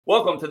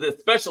Welcome to this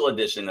special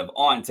edition of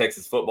On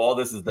Texas Football.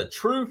 This is the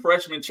True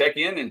Freshman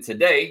Check-In, and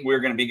today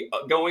we're going to be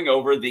going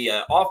over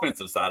the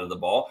offensive side of the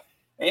ball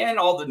and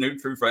all the new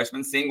true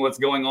freshmen, seeing what's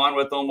going on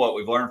with them, what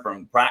we've learned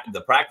from the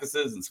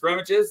practices and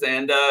scrimmages.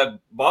 And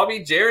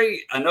Bobby,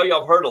 Jerry, I know y'all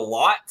have heard a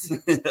lot,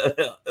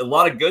 a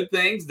lot of good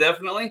things,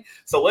 definitely.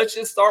 So let's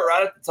just start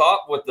right at the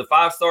top with the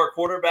five-star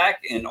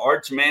quarterback in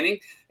Arch Manning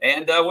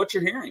and what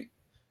you're hearing.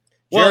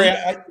 Jerry,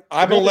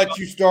 I'm going to let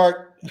you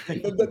start.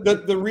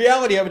 The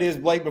reality of it is,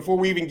 Blake, before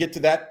we even get to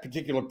that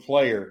particular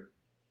player,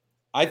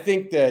 I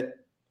think that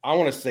I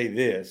want to say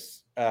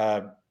this.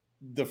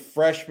 The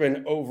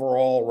freshmen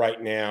overall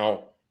right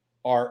now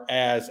are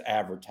as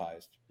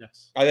advertised.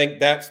 Yes. I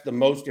think that's the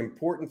most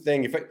important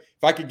thing. If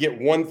I could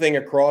get one thing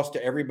across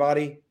to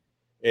everybody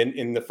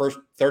in the first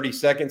 30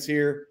 seconds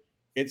here,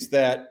 it's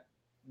that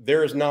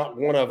there is not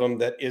one of them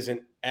that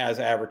isn't as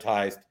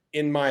advertised,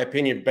 in my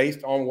opinion,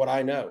 based on what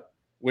I know,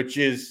 which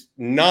is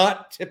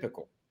not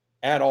typical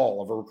at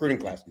all of a recruiting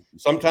class.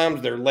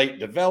 Sometimes they're late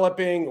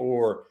developing,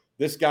 or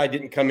this guy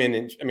didn't come in.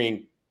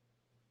 And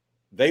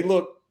they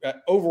look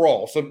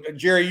overall. So,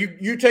 Jerry,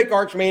 you take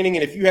Arch Manning,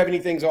 and if you have any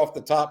things off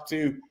the top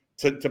to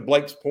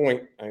Blake's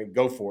point,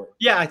 go for it.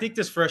 Yeah, I think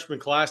this freshman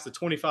class, the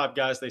 25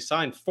 guys they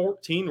signed,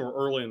 14 were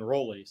early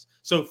enrollees.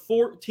 So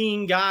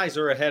 14 guys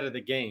are ahead of the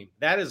game.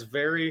 That is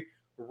very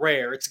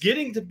rare. It's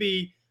getting to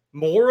be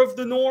more of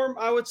the norm,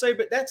 I would say,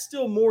 but that's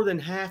still more than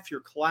half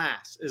your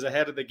class is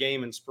ahead of the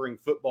game in spring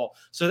football.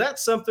 So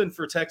that's something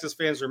for Texas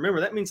fans to remember.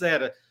 That means they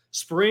had a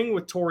spring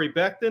with Torrey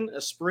Becton, a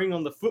spring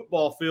on the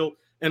football field,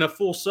 and a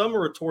full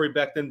summer with Torrey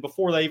Becton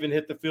before they even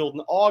hit the field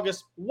in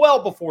August,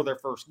 well before their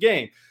first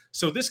game.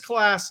 So this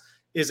class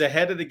is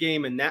ahead of the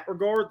game in that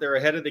regard. They're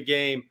ahead of the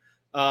game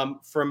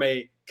from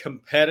a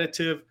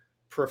competitive,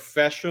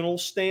 professional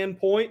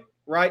standpoint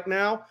right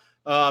now.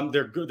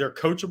 They're good. They're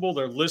coachable.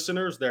 They're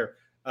listeners. They're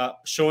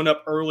showing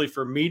up early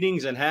for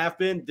meetings and have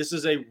been. This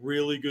is a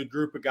really good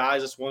group of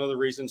guys. It's one of the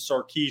reasons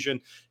Sarkisian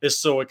is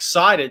so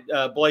excited.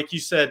 Blake, you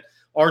said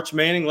Arch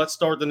Manning, let's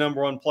start the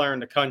number one player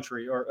in the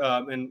country.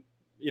 In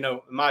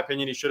my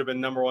opinion, he should have been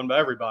number one by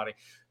everybody.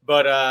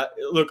 But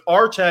look,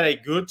 Arch had a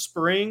good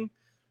spring.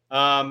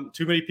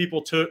 Too many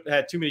people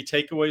had too many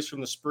takeaways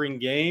from the spring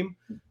game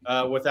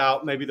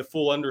without maybe the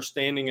full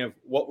understanding of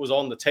what was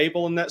on the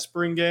table in that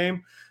spring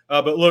game.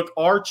 But look,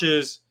 Arch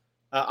is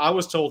I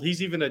was told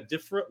he's even a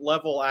different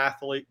level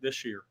athlete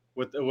this year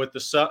with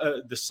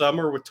the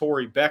summer with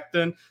Torrey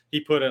Becton. He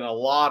put in a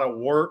lot of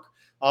work.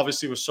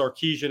 Obviously, with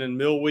Sarkisian and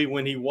Milwee,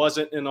 when he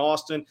wasn't in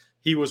Austin,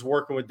 he was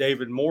working with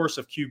David Morris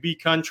of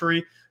QB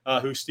Country,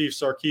 who Steve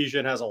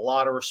Sarkisian has a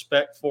lot of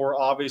respect for.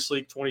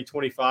 Obviously,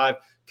 2025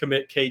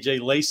 commit KJ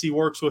Lacey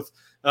works with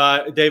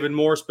David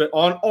Morris. But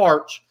on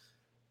Arch,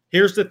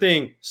 here's the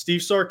thing.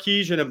 Steve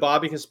Sarkisian, and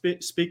Bobby can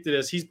speak to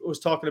this, he was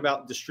talking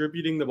about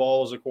distributing the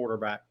ball as a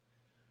quarterback.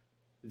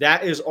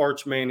 That is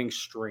Arch Manning's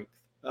strength.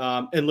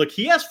 And look,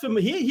 he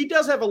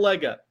does have a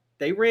leg up.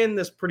 They ran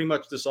this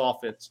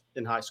offense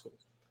in high school.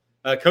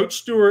 Coach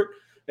Stewart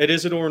at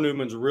Isidore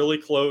Newman's really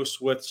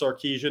close with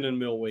Sarkisian and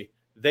Milwee.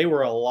 They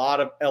were a lot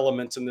of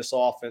elements in this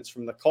offense,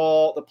 from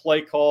the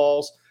play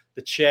calls,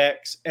 the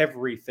checks,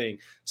 everything.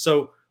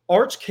 So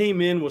Arch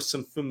came in with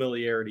some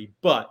familiarity,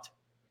 but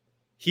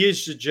he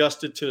has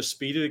adjusted to the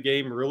speed of the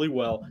game really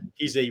well.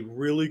 He's a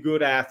really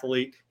good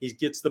athlete. He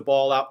gets the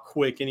ball out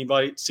quick.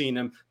 Anybody that's seen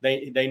him,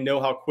 they know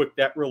how quick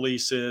that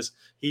release is.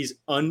 He's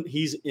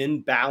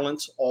in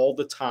balance all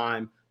the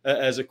time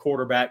as a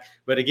quarterback.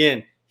 But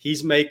again,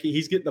 he's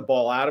getting the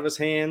ball out of his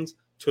hands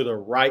to the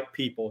right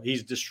people.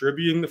 He's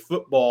distributing the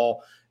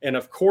football. And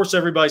of course,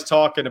 everybody's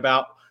talking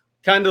about,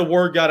 kind of the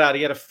word got out,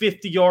 he had a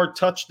 50-yard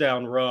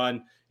touchdown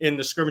run in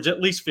the scrimmage,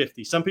 at least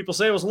 50. Some people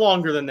say it was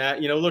longer than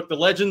that. Look, the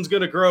legend's going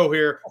to grow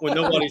here when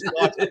nobody's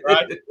watching,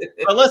 right?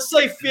 But let's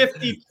say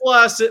 50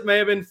 plus. It may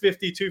have been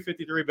 52,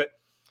 53. But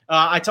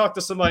I talked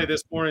to somebody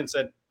this morning and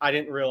said, I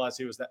didn't realize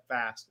he was that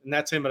fast. And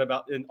that's him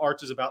and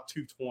Arch is about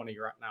 220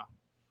 right now.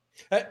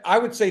 I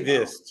would say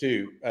this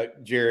too,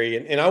 Jerry,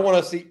 and I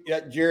want to see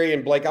Jerry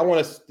and Blake. I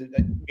want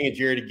me and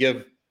Jerry to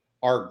give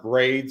our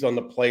grades on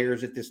the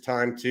players at this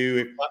time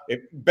too,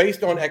 if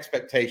based on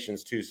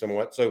expectations too,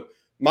 somewhat. So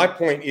my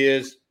point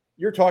is,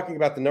 you're talking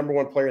about the number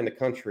one player in the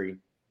country.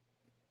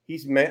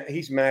 He's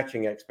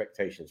matching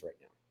expectations right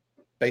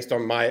now, based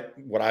on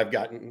what I've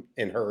gotten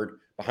and heard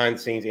behind the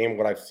scenes and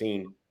what I've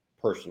seen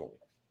personally.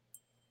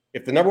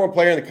 If the number one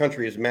player in the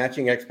country is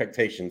matching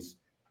expectations,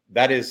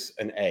 that is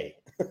an A.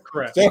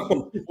 Correct.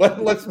 So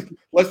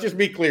let's just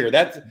be clear.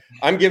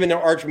 I'm giving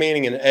Arch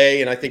Manning an A,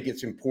 and I think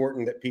it's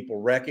important that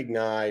people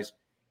recognize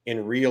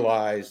and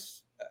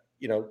realize,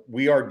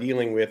 we are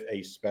dealing with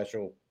a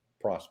special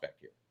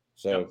prospect here.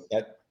 So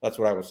that's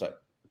what I will say.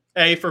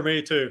 A for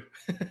me too.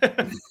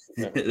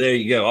 There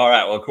you go. All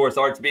right. Well, of course,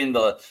 Arch being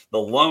the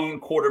lone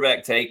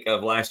quarterback take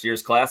of last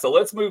year's class. So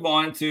let's move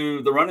on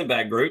to the running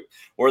back group,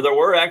 where there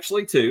were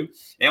actually two.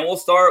 And we'll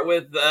start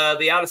with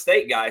the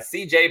out-of-state guy,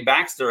 C.J.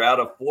 Baxter out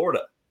of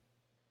Florida.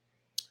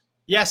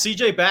 Yeah,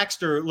 C.J.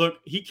 Baxter, look,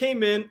 he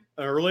came in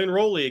early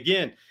enrollee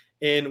again.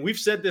 And we've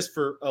said this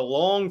for a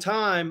long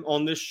time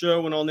on this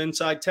show and on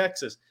Inside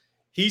Texas.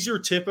 He's your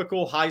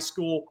typical high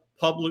school,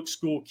 public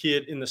school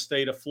kid in the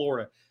state of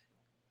Florida.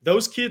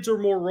 Those kids are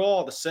more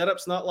raw. The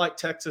setup's not like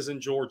Texas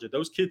and Georgia.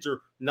 Those kids are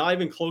not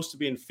even close to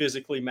being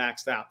physically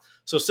maxed out.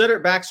 So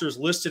Cedric Baxter is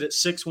listed at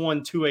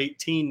 6'1",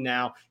 218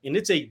 now, and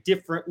it's a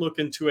different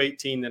looking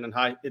 218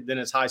 than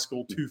his high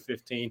school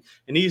 215.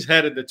 And he's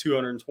headed to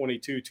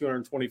 222,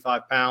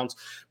 225 pounds.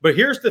 But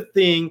here's the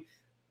thing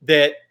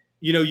that,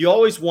 you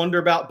always wonder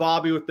about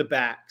Bobby with the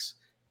backs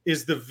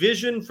is the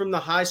vision from the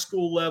high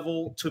school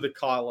level to the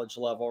college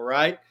level,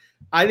 right?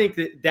 I think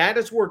that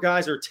is where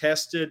guys are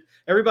tested.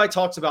 Everybody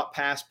talks about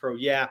pass pro,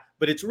 yeah,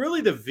 but it's really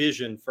the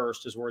vision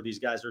first is where these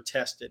guys are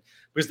tested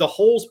because the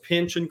holes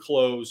pinch and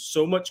close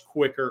so much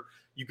quicker.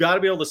 You got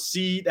to be able to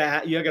see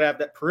that. You got to have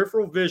that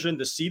peripheral vision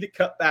to see the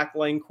cutback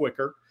lane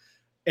quicker.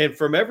 And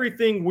from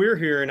everything we're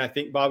hearing, I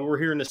think, Bobby, we're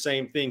hearing the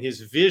same thing.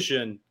 His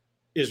vision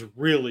is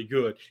really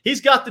good.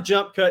 He's got the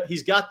jump cut.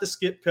 He's got the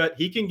skip cut.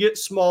 He can get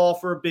small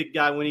for a big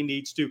guy when he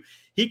needs to.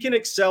 He can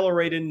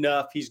accelerate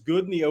enough. He's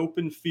good in the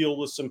open field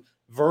with some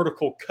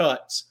vertical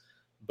cuts,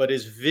 but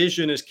his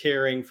vision is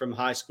carrying from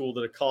high school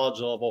to the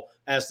college level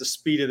as the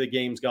speed of the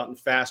game's gotten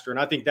faster. And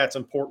I think that's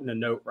important to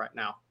note right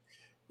now.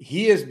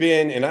 He has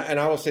been, and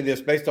I will say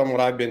this based on what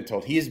I've been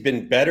told, he has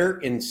been better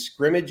in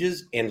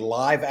scrimmages and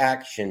live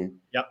action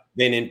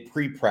than in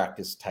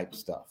pre-practice type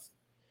stuff.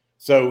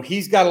 So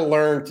he's got to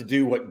learn to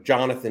do what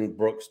Jonathan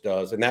Brooks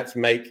does, and that's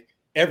make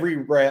every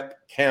rep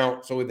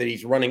count so that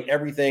he's running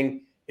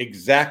everything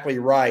exactly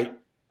right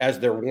as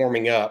they're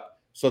warming up,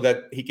 so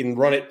that he can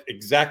run it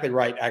exactly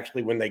right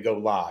actually when they go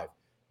live.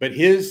 But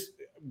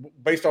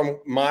based on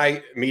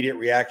my immediate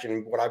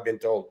reaction, what I've been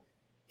told,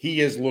 he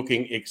is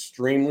looking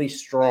extremely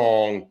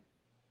strong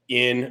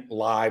in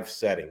live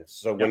settings.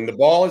 So when the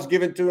ball is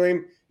given to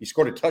him, he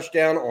scored a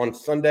touchdown on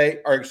Saturday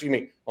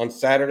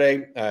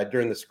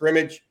during the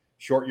scrimmage,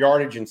 short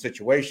yardage and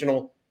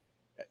situational.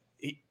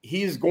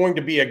 He is going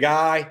to be a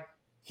guy,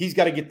 he's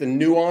got to get the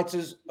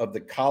nuances of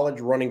the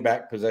college running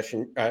back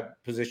position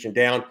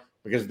down,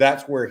 because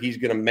that's where he's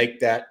going to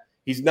make that.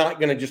 He's not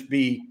going to just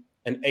be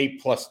an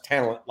A-plus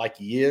talent like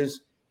he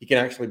is. He can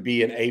actually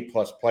be an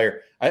A-plus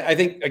player. I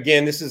think,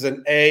 again, this is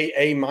an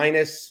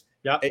A-minus.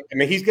 Yeah. I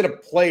mean, he's going to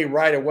play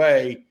right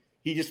away.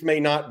 He just may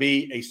not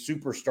be a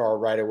superstar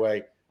right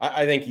away.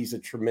 I think he's a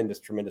tremendous,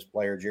 tremendous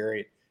player,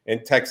 Jerry.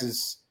 And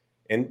Texas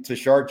and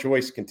Tashard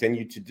Choice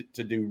continue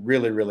to do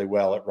really, really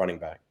well at running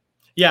back.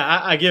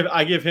 Yeah, I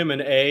give him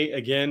an A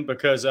again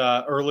because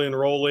early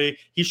enrollee.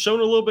 He's shown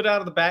a little bit out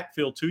of the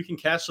backfield too. He can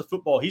catch the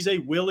football. He's a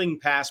willing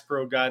pass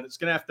pro guy that's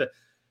going to have to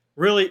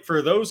really,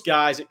 for those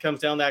guys, it comes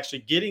down to actually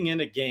getting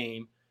in a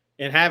game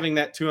and having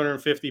that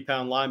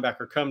 250-pound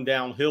linebacker come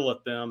downhill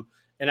at them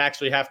and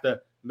actually have to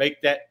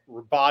make that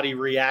body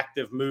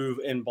reactive move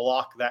and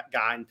block that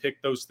guy and pick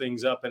those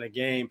things up in a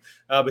game.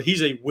 But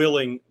he's a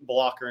willing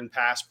blocker and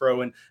pass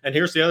pro. And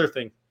here's the other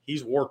thing.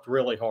 He's worked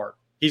really hard.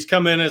 He's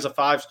come in as a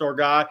 5-star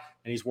guy,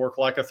 and he's worked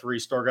like a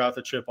 3-star guy with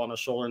a chip on his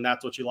shoulder, and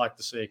that's what you like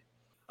to see.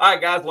 All right,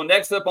 guys. Well,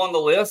 next up on the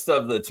list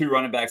of the 2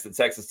 running backs that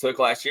Texas took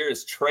last year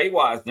is Trey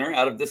Wisner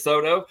out of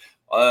DeSoto.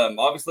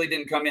 Obviously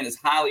didn't come in as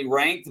highly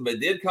ranked, but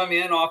did come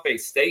in off a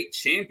state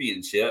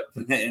championship.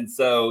 And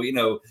so,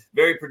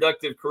 very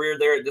productive career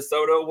there at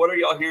DeSoto. What are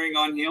y'all hearing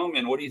on him,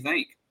 and what do you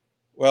think?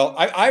 Well,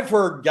 I've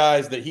heard,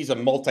 guys, that he's a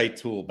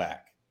multi-tool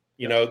back.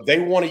 They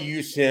want to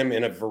use him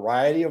in a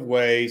variety of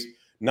ways,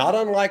 not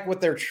unlike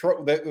what they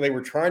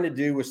were trying to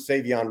do with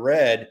Savion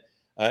Red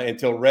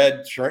until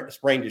Red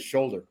sprained his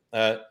shoulder.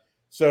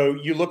 So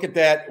you look at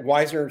that,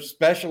 Wisner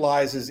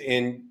specializes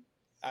in,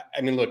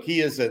 look, he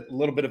is a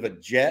little bit of a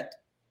jet,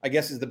 I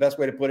guess is the best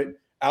way to put it,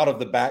 out of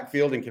the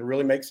backfield and can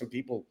really make some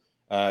people,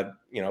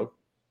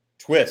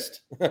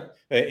 twist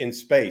in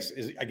space,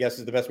 I guess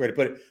is the best way to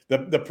put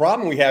it. The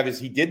problem we have is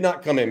he did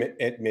not come in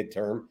at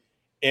midterm,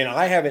 and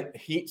I haven't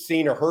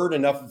seen or heard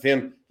enough of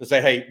him to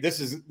say, hey, this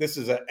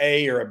is an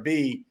A or a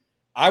B.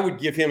 I would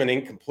give him an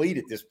incomplete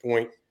at this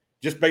point,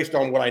 just based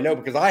on what I know,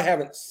 because I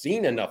haven't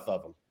seen enough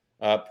of him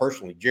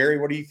personally. Jerry,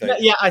 what do you think?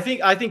 Yeah, I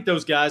think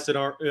those guys that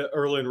aren't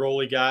early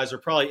enrollee guys are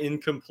probably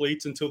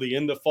incompletes until the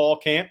end of fall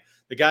camp.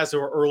 The guys that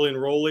are early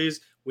enrollees,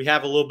 we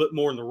have a little bit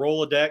more in the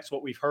Rolodex,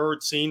 what we've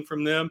heard, seen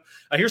from them.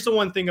 Here's the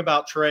one thing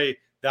about Trey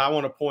that I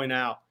want to point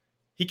out.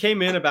 He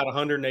came in about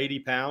 180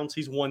 pounds.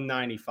 He's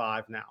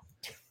 195 now.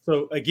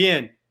 So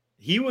again,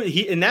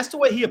 he and that's the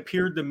way he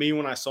appeared to me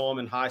when I saw him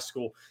in high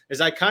school.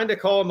 Is I kind of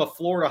call him a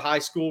Florida high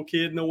school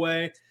kid in a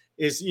way.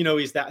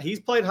 He's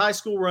played high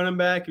school running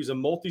back. He was a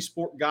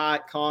multi-sport guy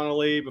at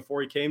Connolly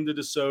before he came to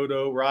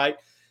DeSoto, right?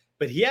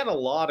 But he had a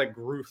lot of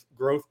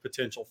growth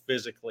potential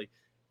physically.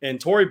 And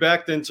Torrey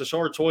Becton,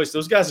 Tashard Choice,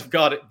 those guys have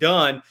got it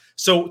done.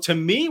 So to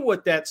me,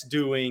 what that's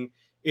doing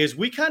is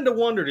we kind of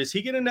wondered, is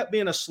he going to end up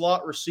being a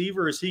slot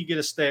receiver? Or is he going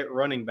to stay at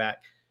running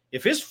back?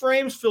 If his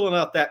frame's filling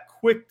out that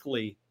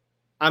quickly,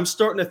 I'm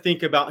starting to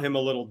think about him a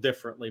little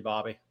differently,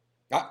 Bobby.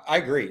 I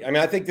agree.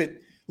 I think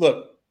that,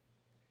 look,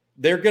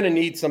 they're going to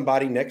need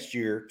somebody next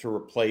year to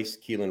replace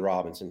Keelan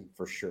Robinson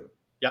for sure,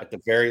 at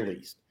the very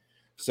least.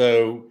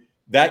 So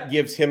that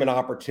gives him an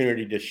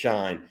opportunity to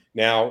shine.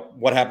 Now,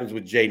 what happens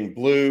with Jaden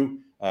Blue,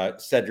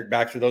 Cedric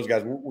Baxter, those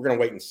guys, we're going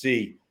to wait and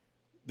see.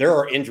 There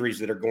are injuries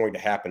that are going to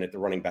happen at the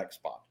running back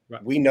spot.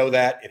 Right. We know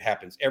that. It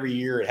happens every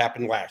year. It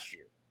happened last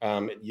year,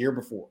 year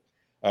before,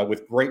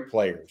 with great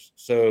players.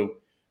 So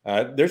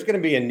there's going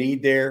to be a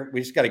need there.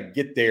 We just got to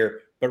get there.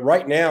 But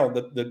right now,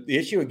 the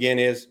issue again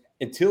is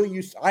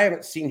I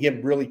haven't seen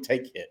him really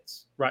take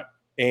hits. Right.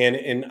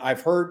 And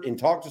I've heard and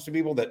talked to some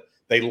people that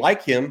they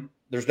like him.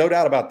 There's no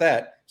doubt about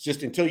that. It's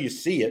just until you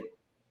see it,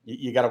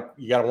 you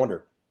gotta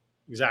wonder.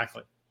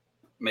 Exactly.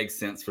 Makes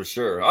sense for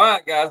sure. All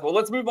right, guys. Well,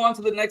 let's move on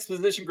to the next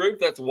position group.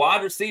 That's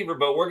wide receiver,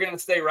 but we're going to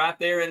stay right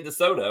there in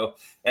DeSoto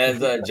as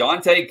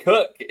Jonte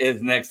Cook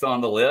is next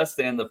on the list,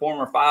 and the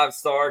former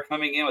 5-star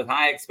coming in with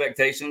high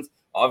expectations.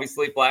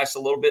 Obviously, flashed a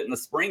little bit in the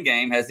spring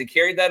game. Has he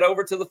carried that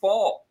over to the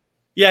fall?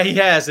 Yeah, he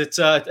has. It's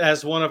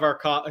as one of our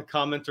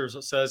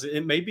commenters says,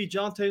 it may be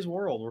Jonte's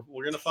world.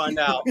 We're going to find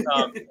out.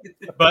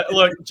 But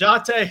look,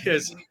 Jonte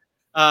is.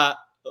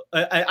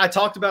 I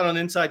talked about on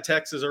Inside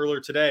Texas earlier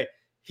today.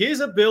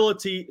 His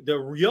ability,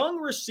 the young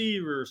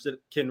receivers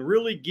that can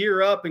really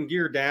gear up and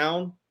gear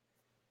down,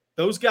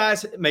 those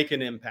guys make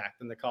an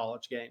impact in the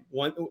college game.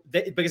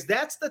 Because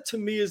that's to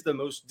me is the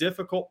most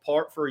difficult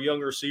part for a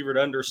young receiver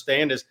to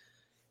understand is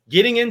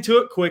getting into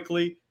it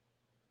quickly,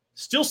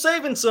 still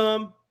saving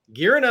some,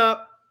 gearing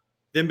up,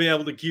 then being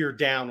able to gear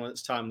down when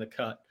it's time to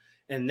cut.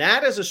 And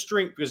that is a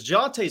strength because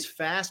Jonte's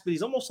fast, but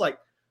he's almost like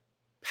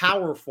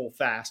powerful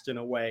fast in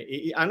a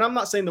way. And I'm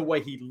not saying the way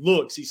he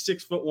looks, he's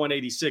 6'1",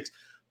 186,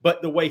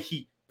 but the way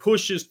he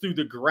pushes through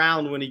the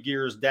ground when he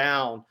gears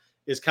down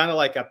is kind of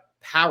like a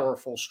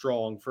powerful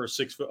strong for a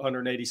 6',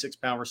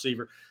 186-pound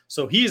receiver.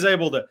 So he's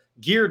able to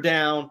gear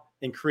down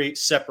and create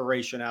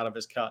separation out of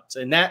his cuts.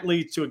 And that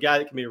leads to a guy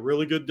that can be a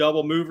really good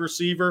double move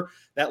receiver.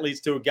 That leads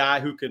to a guy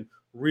who can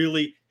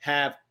really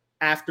have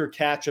after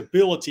catch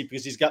ability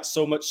because he's got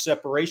so much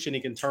separation. He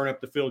can turn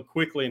up the field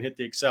quickly and hit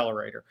the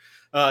accelerator.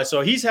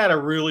 So he's had a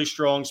really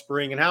strong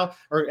spring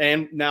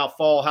and now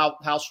fall.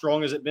 How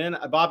strong has it been?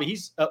 Bobby,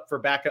 he's up for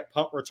backup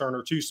punt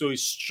returner too. So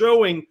he's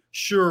showing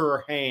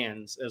sure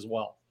hands as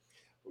well.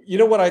 You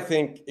know what I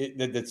think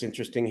that's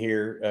interesting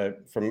here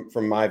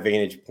from my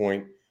vantage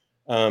point.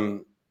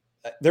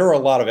 There are a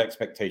lot of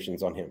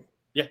expectations on him.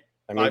 Yeah.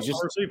 I mean,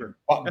 just receiver.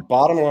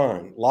 Bottom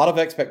line, a lot of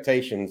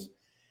expectations.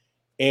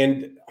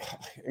 And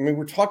I mean,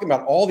 we're talking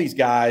about all these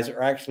guys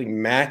are actually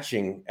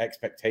matching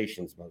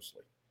expectations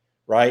mostly,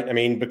 right? I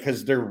mean,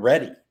 because they're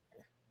ready.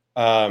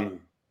 Jonte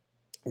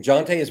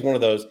is one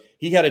of those.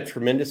 He had a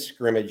tremendous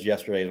scrimmage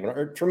yesterday.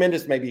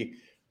 Maybe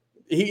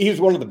he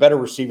was one of the better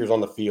receivers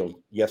on the field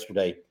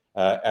yesterday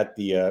at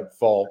the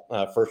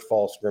first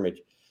fall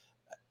scrimmage.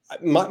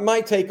 My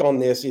take on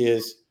this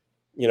is,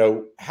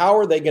 how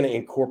are they going to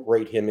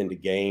incorporate him into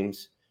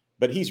games?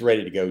 But he's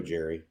ready to go,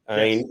 Jerry. I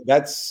mean,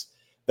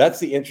 that's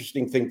the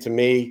interesting thing to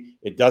me.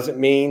 It doesn't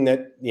mean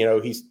that,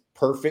 he's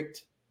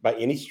perfect by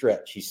any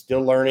stretch. He's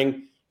still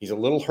learning. He's a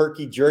little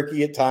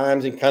herky-jerky at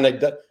times and kind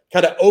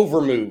of over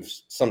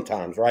moves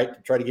sometimes, right,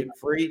 to try to get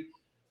free.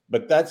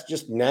 But that's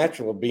just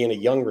natural being a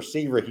young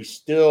receiver.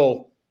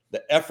 The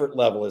effort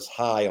level is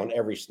high on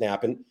every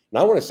snap. And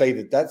I want to say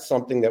that that's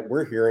something that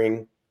we're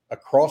hearing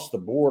across the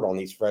board on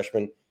these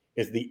freshmen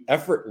is the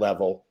effort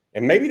level.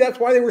 And maybe that's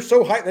why they were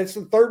so high. That's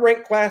the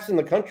third-ranked class in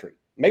the country.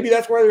 Maybe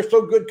that's why they're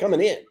so good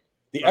coming in.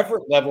 The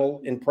effort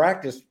level in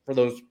practice for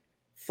those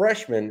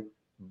freshmen,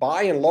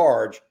 by and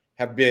large,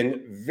 have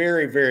been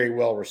very, very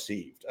well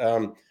received.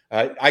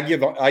 I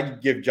give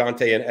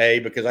Jonte an A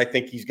because I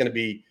think he's going to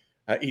be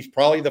he's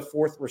probably the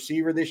fourth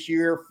receiver this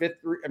year, fifth.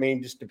 I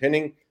mean, just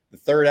depending, the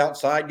third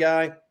outside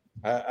guy.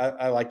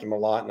 I like him a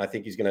lot, and I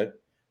think he's going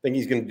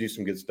to do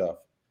some good stuff.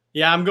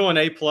 Yeah, I'm going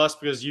A+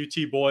 because UT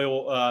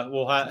Boyle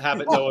will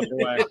have it no other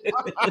way.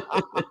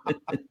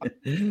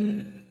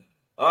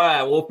 All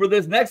right, well, for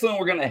this next one,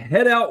 we're going to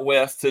head out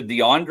west to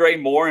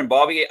DeAndre Moore. And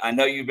Bobby, I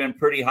know you've been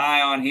pretty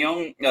high on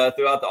him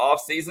throughout the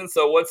offseason.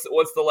 So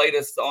what's the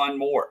latest on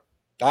Moore?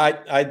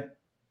 I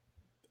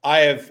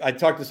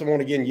talked to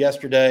someone again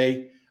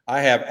yesterday.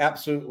 I have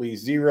absolutely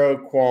zero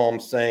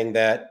qualms saying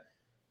that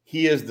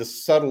he is the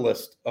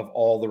subtlest of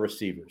all the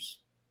receivers,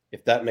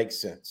 if that makes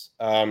sense.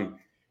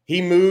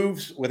 He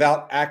moves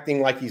without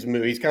acting like he's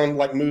moving. He's kind of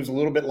like moves a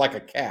little bit like a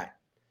cat.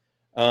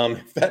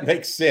 If that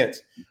makes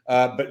sense,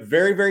 but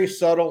very, very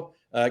subtle,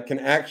 can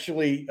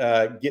actually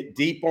get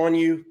deep on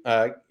you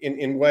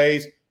in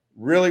ways,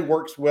 really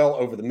works well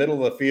over the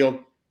middle of the field.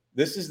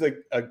 This is a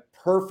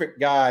perfect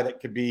guy that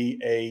could be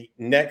a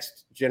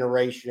next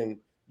generation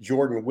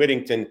Jordan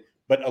Whittington,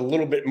 but a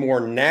little bit more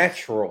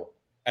natural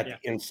at the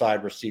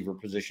inside receiver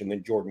position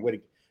than Jordan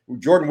Whittington.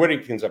 Jordan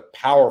Whittington's a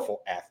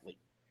powerful athlete.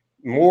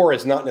 Moore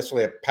is not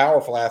necessarily a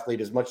powerful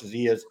athlete as much as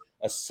he is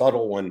a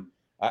subtle one.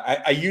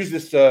 I use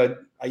this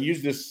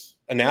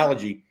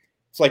analogy.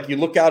 It's like you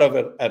look out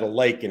at a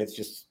lake and it's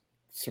just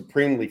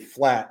supremely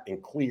flat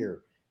and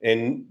clear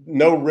and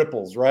no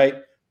ripples, right?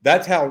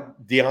 That's how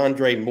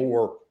DeAndre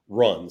Moore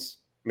runs.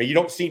 I mean, you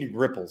don't see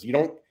ripples. You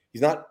don't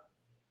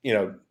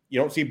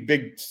see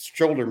big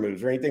shoulder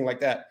moves or anything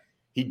like that.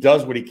 he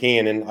does what he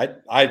can. And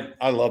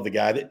I love the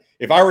guy.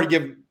 If I were to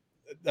give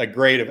a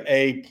grade of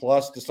A+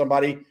 to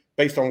somebody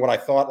based on what I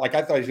thought, like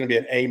I thought he was going to be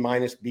an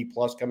A- B+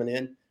 coming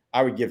in,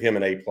 I would give him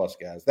an A+,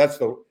 guys. That's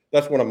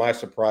one of my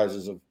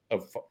surprises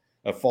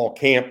of fall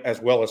camp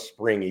as well as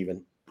spring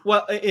even.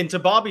 Well, and to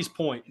Bobby's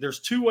point, there's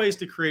two ways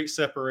to create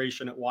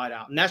separation at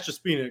wideout, and that's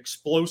just being an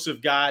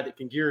explosive guy that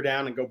can gear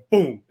down and go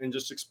boom and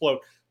just explode.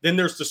 Then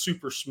there's the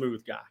super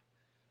smooth guy.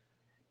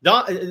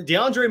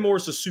 DeAndre Moore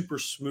is a super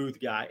smooth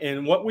guy,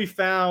 and what we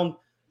found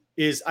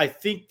is I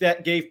think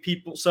that gave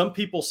some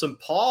people some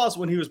pause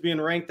when he was being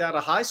ranked out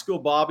of high school,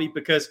 Bobby,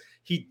 because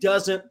he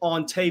doesn't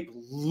on tape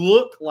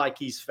look like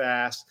he's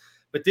fast.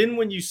 But then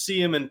when you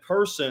see him in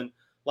person,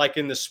 like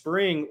in the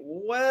spring,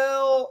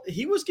 well,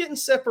 he was getting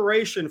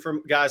separation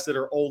from guys that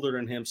are older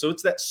than him. So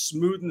it's that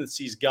smoothness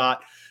he's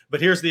got. But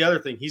here's the other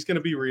thing. He's going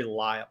to be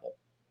reliable.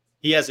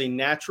 He has a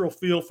natural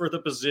feel for the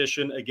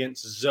position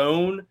against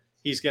zone.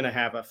 He's going to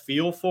have a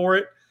feel for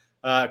it.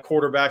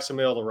 Quarterbacks will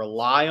be able to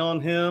rely on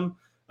him,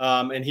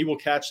 and he will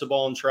catch the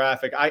ball in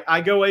traffic.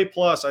 I go A+.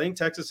 I think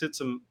Texas hit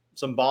some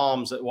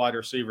bombs at wide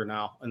receiver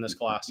now in this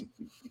class.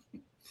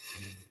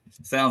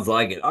 Sounds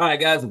like it. All right,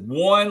 guys.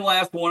 One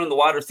last one in the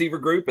wide receiver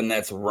group, and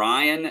that's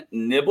Ryan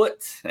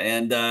Niblett.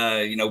 And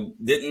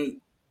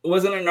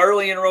wasn't an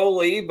early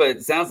enrollee, but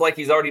it sounds like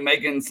he's already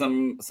making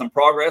some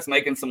progress,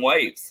 making some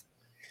waves.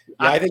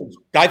 Yeah,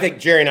 I think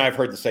Jerry and I have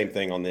heard the same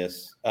thing on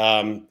this.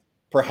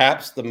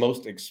 Perhaps the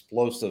most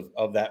explosive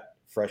of that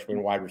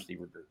freshman wide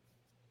receiver group,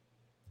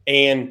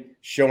 and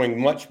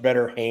showing much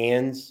better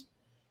hands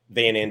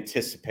than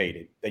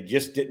anticipated. They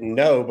just didn't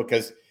know,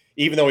 because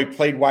even though he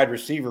played wide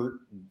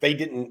receiver, they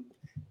didn't.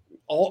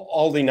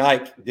 Aldi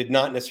Nike did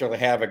not necessarily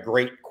have a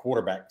great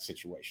quarterback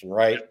situation,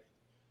 right?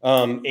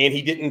 And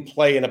he didn't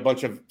play in a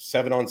bunch of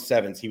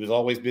 7-on-7s. He was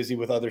always busy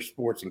with other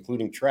sports,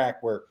 including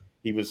track, where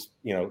he was,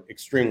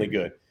 extremely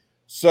good.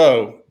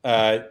 So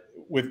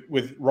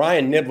with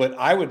Ryan Niblett,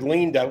 I would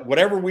lean to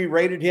whatever we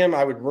rated him.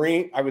 I would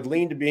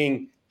lean to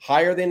being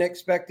higher than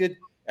expected.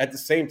 At the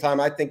same time,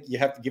 I think you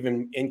have to give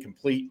him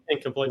incomplete.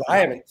 I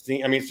haven't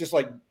seen. I mean, it's just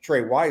like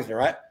Trey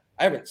Wisner. I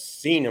haven't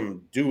seen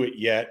him do it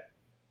yet.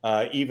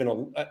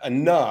 Even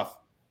enough,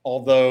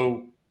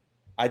 although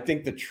I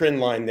think the trend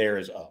line there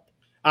is up.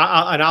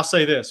 And I'll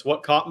say this: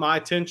 what caught my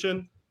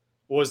attention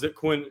was that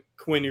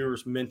Quinn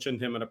Ewers mentioned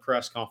him in a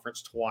press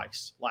conference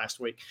twice last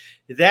week.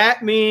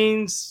 That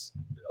means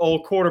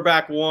old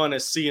quarterback one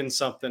is seeing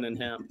something in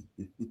him,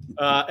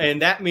 and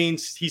that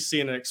means he's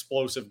seeing an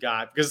explosive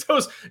guy. Because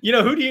those,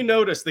 who do you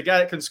notice? The guy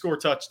that can score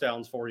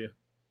touchdowns for you.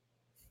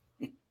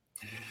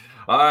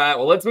 All right,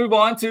 well, let's move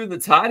on to the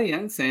tight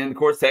ends. And, of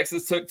course,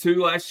 Texas took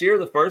 2 last year.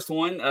 The first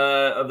one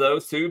of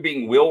those 2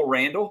 being Will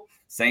Randall,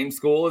 same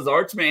school as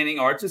Arch Manning,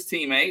 Arch's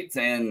teammates.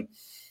 And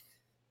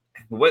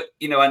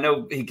I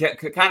know he kept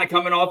kind of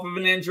coming off of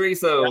an injury.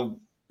 So,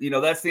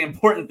 that's the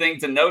important thing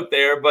to note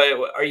there. But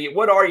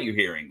what are you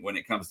hearing when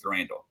it comes to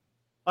Randall?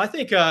 I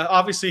think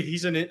obviously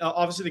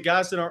obviously the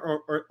guys that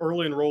are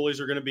early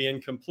enrollees are going to be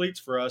incompletes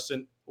for us.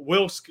 And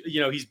Will's,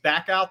 he's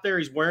back out there.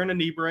 He's wearing a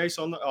knee brace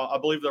on I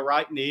believe the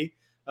right knee.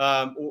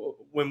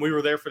 When we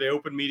were there for the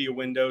open media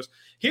windows.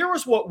 Here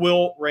was what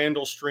Will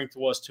Randall's strength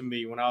was to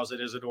me when I was at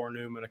Isidore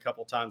Newman a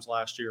couple times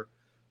last year.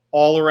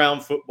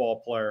 All-around football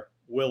player,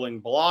 willing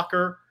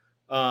blocker.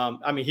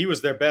 He was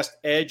their best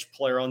edge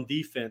player on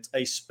defense,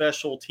 a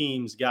special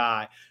teams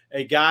guy,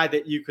 a guy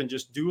that you can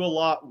just do a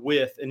lot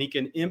with, and he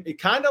can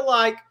kind of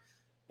like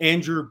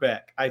Andrew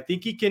Beck. I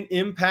think he can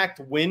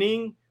impact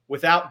winning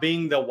without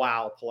being the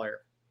wow player.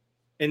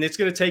 And it's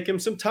going to take him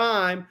some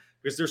time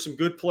because there's some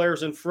good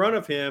players in front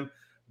of him.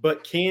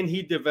 But can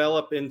he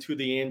develop into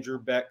the Andrew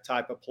Beck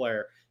type of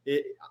player?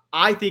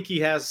 I think he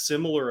has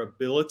similar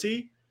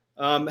ability,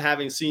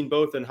 having seen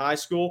both in high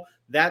school.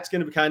 That's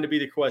going to kind of be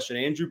the question.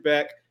 Andrew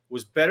Beck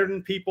was better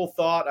than people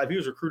thought. He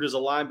was recruited as a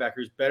linebacker.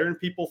 He was better than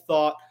people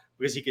thought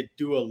because he could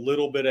do a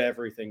little bit of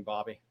everything,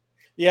 Bobby.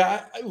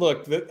 Yeah,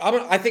 look,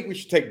 I think we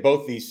should take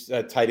both these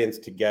tight ends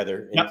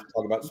together and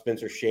talk about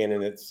Spencer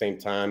Shannon at the same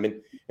time.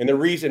 And the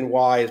reason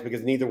why is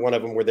because neither one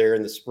of them were there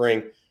in the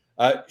spring.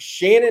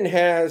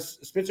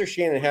 Spencer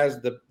Shannon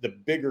has the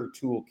bigger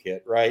toolkit,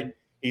 right?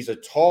 He's a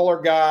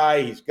taller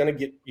guy. He's going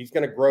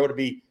to grow to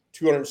be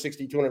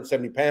 260,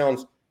 270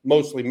 pounds,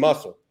 mostly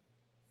muscle.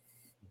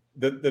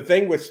 The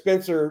thing with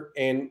Spencer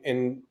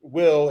and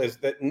Will is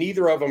that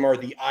neither of them are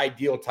the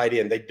ideal tight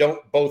end. They don't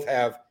both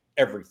have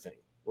everything,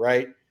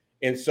 right?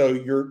 And so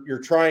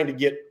you're trying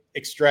to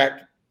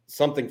extract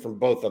something from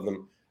both of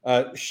them.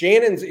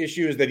 Shannon's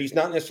issue is that he's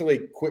not necessarily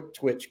a quick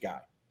twitch guy.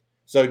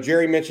 So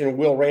Jerry mentioned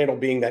Will Randall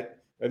being that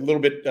a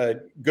little bit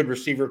good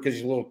receiver because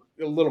he's a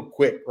little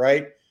quick,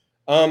 right?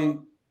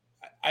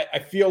 I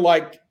feel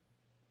like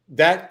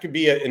that could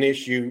be an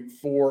issue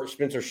for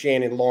Spencer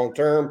Shannon long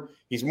term.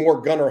 He's more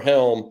Gunnar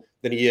Helm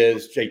than he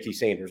is JT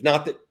Sanders.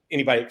 Not that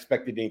anybody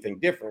expected anything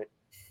different.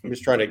 I'm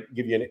just trying to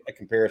give you a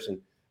comparison.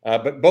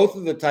 But both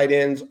of the tight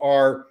ends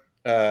are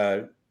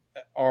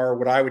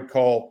what I would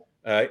call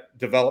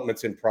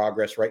developments in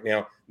progress right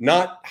now.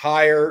 Not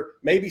higher.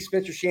 Maybe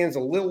Spencer Shannon's a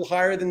little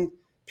higher than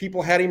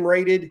people had him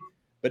rated,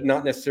 but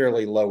not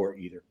necessarily lower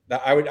either.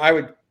 I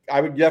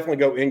would definitely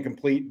go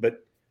incomplete,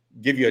 but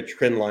give you a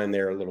trend line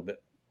there a little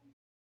bit.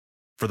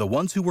 For the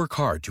ones who work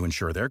hard to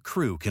ensure their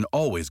crew can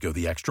always go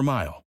the extra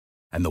mile,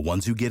 and the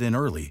ones who get in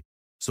early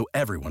so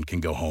everyone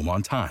can go home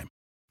on time,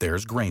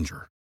 there's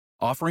Grainger,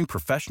 offering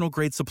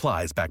professional-grade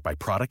supplies backed by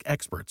product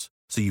experts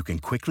so you can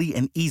quickly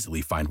and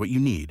easily find what you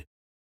need.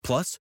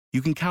 Plus,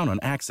 you can count on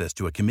access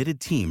to a committed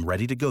team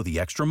ready to go the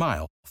extra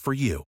mile for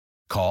you.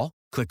 Call,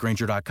 click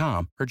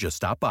Grainger.com, or just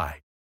stop by.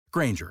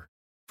 Grainger,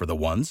 for the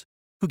ones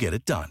who get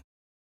it done.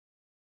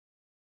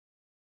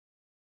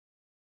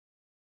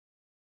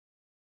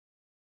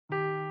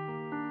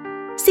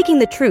 Seeking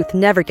the truth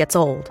never gets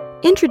old.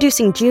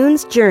 Introducing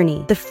June's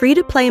Journey, the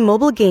free-to-play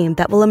mobile game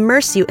that will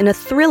immerse you in a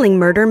thrilling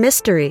murder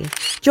mystery.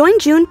 Join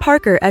June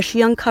Parker as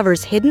she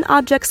uncovers hidden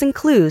objects and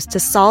clues to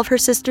solve her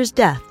sister's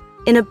death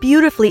in a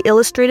beautifully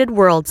illustrated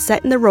world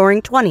set in the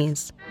Roaring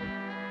 '20s.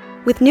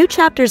 With new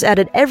chapters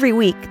added every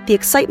week, the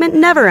excitement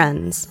never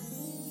ends.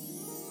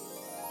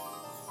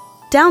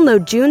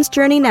 Download June's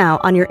Journey now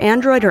on your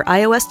Android or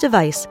iOS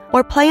device,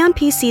 or play on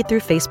PC through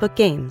Facebook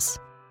Games.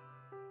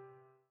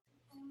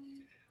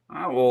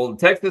 All right, well,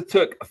 Texas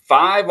took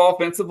 5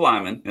 offensive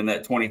linemen in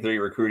that 23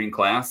 recruiting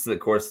class. Of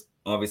course,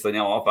 obviously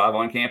now all 5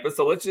 on campus.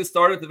 So let's just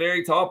start at the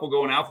very top. We'll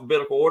go in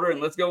alphabetical order,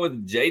 and let's go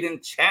with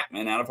Jaden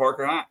Chapman out of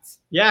Harker Heights.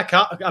 Yeah,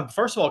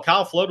 first of all,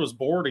 Kyle Flood was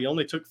bored. He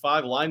only took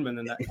 5 linemen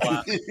in that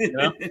class. You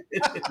know?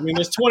 I mean,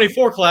 this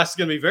 24 class is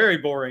going to be very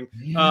boring,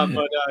 but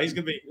he's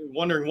going to be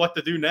wondering what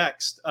to do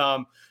next.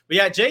 But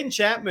yeah, Jaden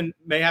Chapman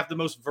may have the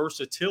most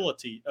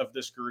versatility of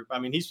this group. I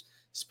mean, he's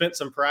spent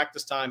some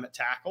practice time at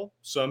tackle,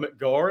 some at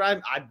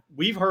guard.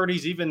 We've heard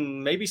he's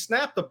even maybe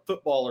snapped a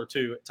football or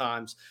two at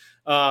times.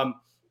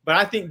 But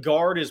I think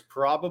guard is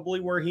probably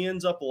where he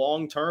ends up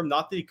long term.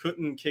 Not that he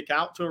couldn't kick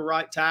out to a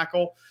right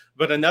tackle,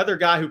 but another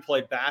guy who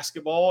played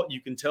basketball, you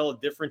can tell a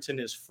difference in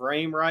his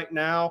frame right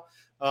now.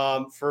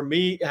 For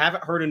me, I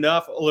haven't heard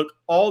enough. Look,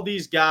 all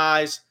these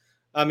guys,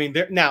 I mean,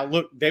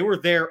 they were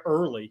there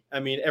early. I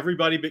mean,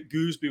 everybody but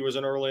Gooseby was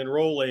an early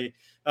enrollee.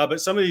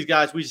 But some of these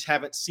guys we just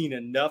haven't seen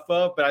enough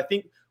of. But I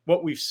think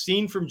what we've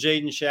seen from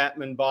Jaden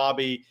Chapman,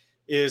 Bobby,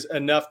 is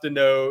enough to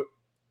know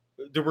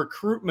the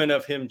recruitment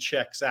of him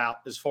checks out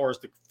as far as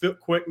the foot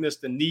quickness,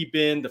 the knee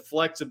bend, the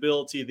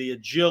flexibility, the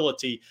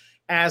agility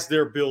as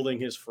they're building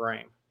his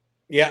frame.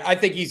 Yeah, I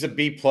think he's a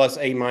B+,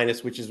 A-,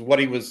 which is what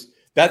he was.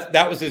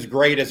 That was his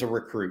grade as a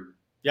recruit.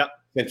 Yeah,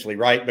 essentially,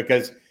 right?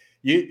 Because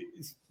you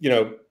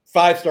know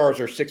 5 stars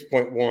are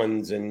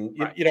 6.1s, and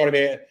right. You know what I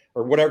mean,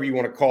 or whatever you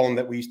want to call them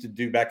that we used to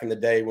do back in the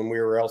day when we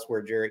were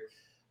elsewhere, Jerry.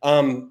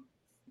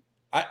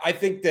 I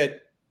think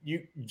that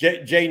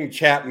Jaden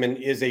Chapman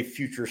is a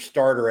future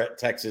starter at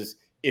Texas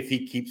if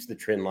he keeps the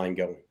trend line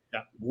going.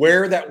 Yeah.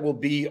 Where that will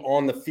be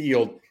on the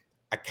field,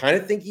 I kind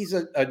of think he's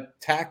a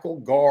tackle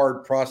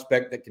guard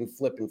prospect that can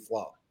flip and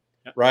flop,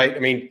 right? I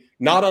mean,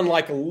 not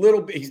unlike a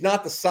little bit. He's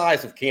not the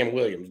size of Cam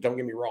Williams, don't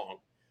get me wrong,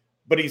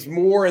 but he's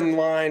more in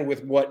line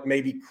with what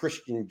maybe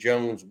Christian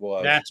Jones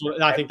was.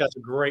 I think that's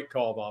a great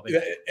call, Bobby.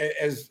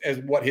 As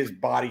what his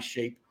body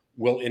shape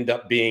will end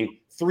up being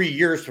 3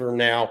 years from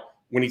now,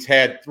 when he's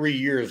had 3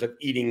 years of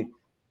eating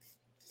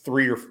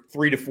 3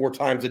 to 4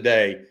 times a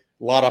day,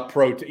 a lot of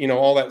protein,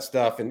 all that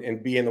stuff,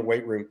 and be in the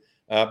weight room.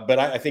 But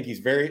I think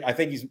I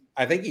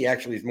think he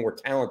actually is more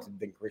talented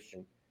than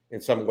Christian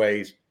in some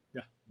ways.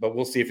 Yeah. But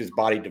we'll see if his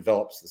body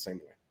develops the same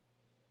way.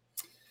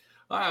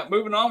 All right,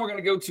 moving on, we're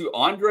going to go to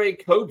Andre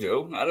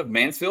Kojo out of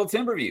Mansfield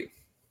Timberview.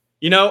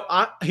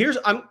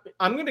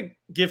 I'm going to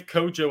give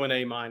Kojo an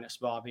A-,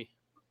 Bobby.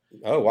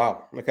 Oh,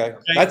 wow. Okay.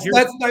 That's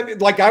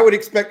like I would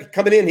expect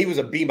coming in. He was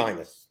a B-.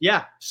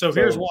 Yeah. So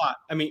here's why.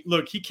 I mean,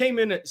 look, he came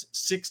in at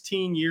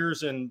 16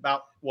 years and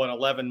about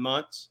 11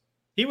 months.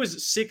 He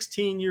was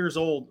 16 years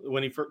old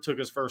when he took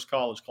his first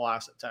college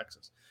class at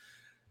Texas.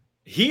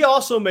 He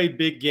also made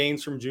big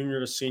gains from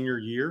junior to senior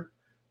year.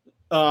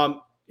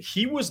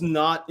 He was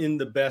not in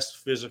the best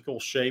physical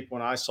shape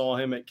when I saw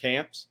him at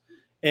camps.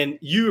 And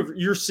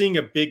you're seeing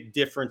a big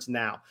difference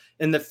now.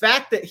 And the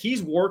fact that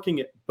he's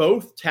working at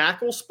both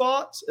tackle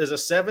spots as a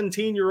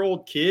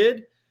 17-year-old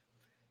kid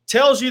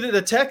tells you that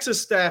the Texas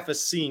staff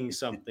is seeing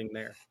something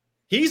there.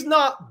 He's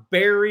not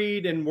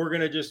buried and we're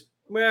going to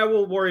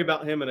we'll worry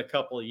about him in a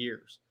couple of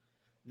years.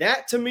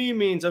 That to me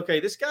means,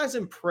 okay, this guy's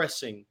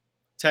impressing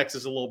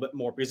Texas a little bit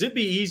more, because it'd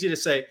be easy to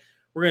say,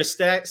 we're going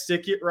to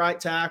stick you at right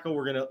tackle.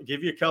 We're going to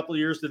give you a couple of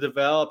years to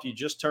develop. You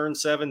just turned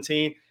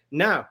 17.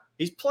 No,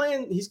 he's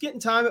getting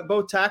time at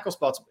both tackle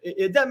spots.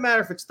 It doesn't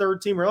matter if it's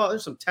third team or not.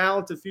 There's some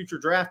talented future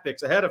draft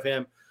picks ahead of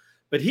him,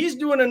 but he's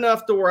doing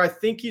enough to where I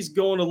think he's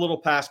going a little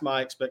past my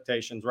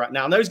expectations right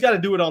now. Now he's got to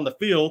do it on the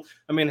field.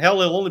 I mean,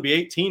 hell, he'll only be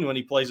 18 when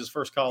he plays his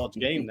first college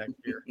game next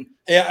year.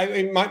 Yeah, I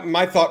mean,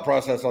 my thought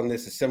process on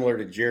this is similar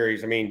to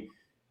Jerry's. I mean,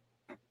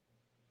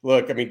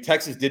 look,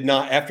 Texas did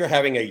not, after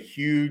having a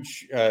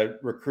huge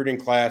recruiting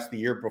class the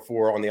year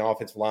before on the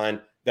offensive line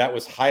that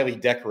was highly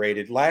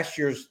decorated. Last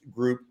year's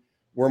group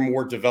were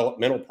more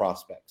developmental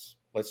prospects.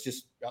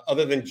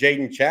 Other than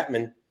Jaden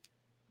Chapman,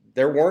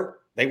 there weren't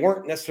they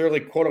weren't necessarily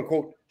quote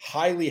unquote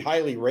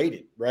highly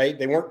rated, right?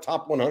 They weren't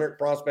top 100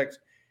 prospects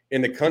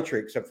in the country,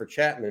 except for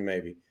Chapman,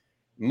 maybe.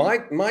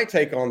 My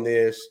take on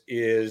this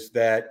is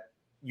that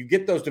you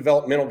get those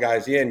developmental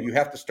guys in, you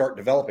have to start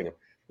developing them.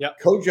 Yeah.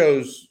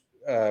 Kojo's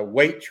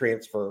weight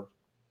transfer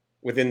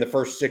within the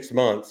first 6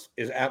 months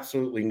is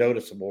absolutely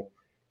noticeable.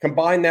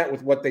 Combine that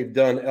with what they've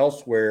done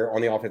elsewhere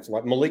on the offensive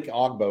line. Malik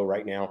Ogbo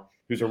right now,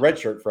 who's a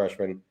redshirt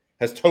freshman,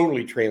 has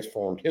totally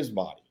transformed his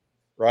body,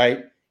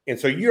 right? And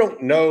so you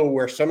don't know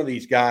where some of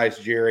these guys,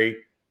 Jerry,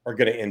 are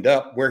going to end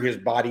up, where his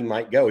body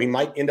might go. He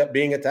might end up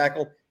being a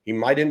tackle. He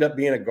might end up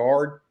being a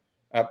guard.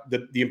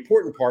 The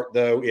important part,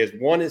 though, is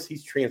one is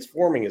he's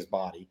transforming his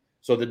body.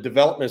 So the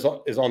development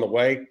is on the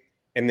way.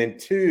 And then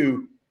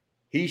two,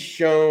 he's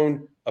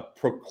shown a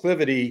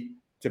proclivity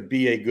to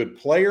be a good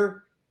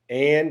player,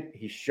 and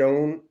he's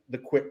shown the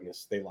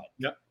quickness they like.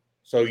 Yep.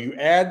 So you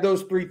add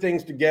those three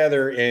things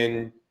together,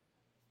 and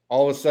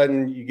all of a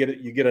sudden you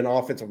get an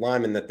offensive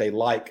lineman that they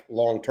like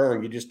long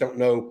term. You just don't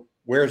know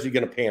where is he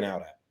going to pan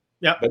out at.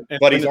 Yeah,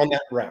 but he's on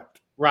that route.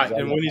 Right,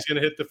 and when he's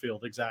going to hit the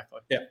field,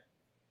 exactly. Yeah.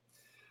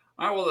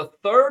 All right, well, the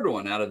third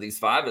one out of these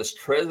five is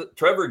Trevor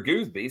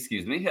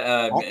Gooseby,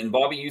 and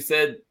Bobby, you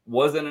said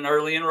wasn't an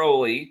early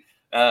enrollee.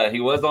 He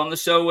was on the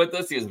show with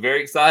us. He was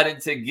very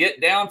excited to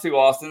get down to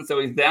Austin, so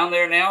he's down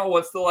there now.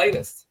 What's the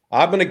latest?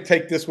 I'm going to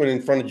take this one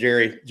in front of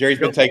Jerry. Jerry's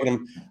been taking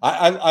him.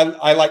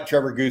 I like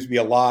Trevor Gooseby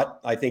a lot.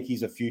 I think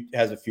he's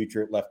has a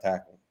future at left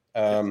tackle.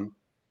 I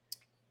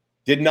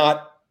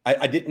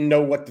didn't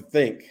know what to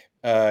think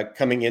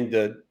coming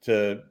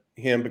into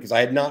him because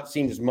I had not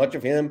seen as much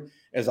of him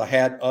as I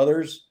had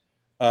others.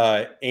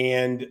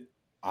 And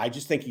I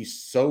just think he's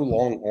so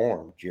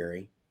long-armed,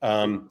 Jerry,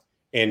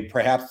 and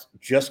perhaps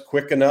just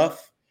quick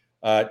enough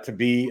to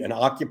be an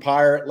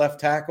occupier at left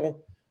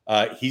tackle.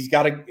 He's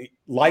got to,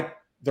 like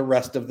the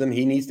rest of them,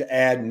 he needs to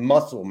add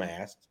muscle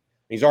mass.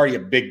 He's already a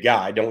big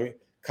guy.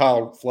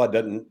 Kyle Flood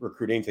doesn't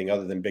recruit anything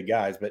other than big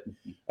guys. But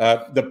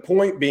the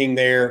point being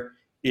there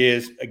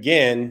is,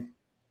 again,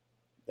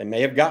 they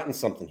may have gotten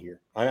something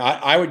here.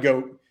 I would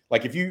go,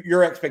 like, if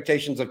your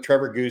expectations of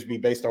Trevor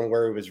Gooseby based on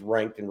where he was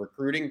ranked in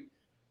recruiting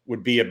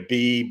would be a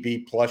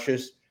B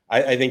pluses.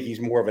 I think he's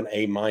more of an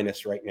A-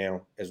 right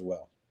now as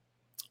well.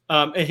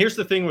 And here's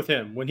the thing with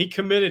him. When he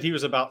committed, he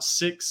was about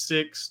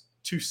 6'6",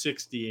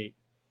 268.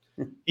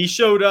 He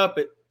showed up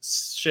at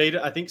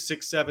I think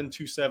 6'7",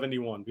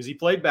 271 because he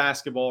played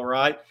basketball,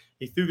 right?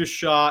 He threw the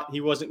shot. He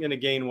wasn't going to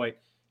gain weight.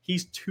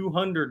 He's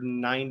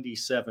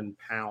 297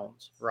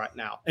 pounds right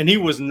now, and he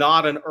was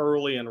not an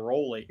early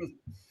enrollee.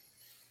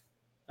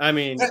 I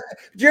mean,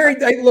 Jerry,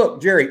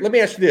 look, Jerry, let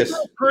me ask you this.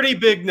 Pretty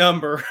big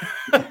number.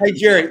 Hey,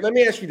 Jerry, let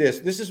me ask you this.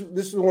 This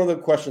is one of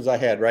the questions I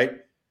had, right?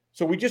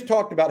 So we just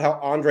talked about how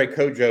Andre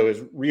Kojo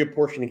is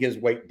reapportioning his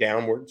weight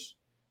downwards.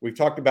 We've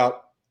talked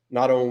about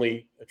not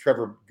only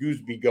Trevor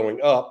Gooseby going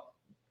up,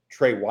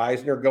 Trey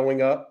Wisner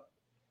going up,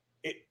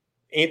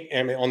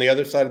 and on the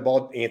other side of the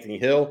ball, Anthony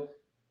Hill.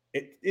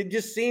 It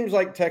just seems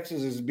like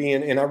Texas is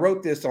being, and I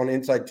wrote this on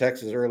Inside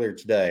Texas earlier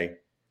today,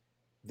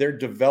 they're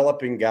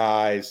developing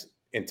guys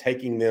and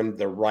taking them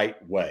the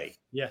right way.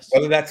 Yes.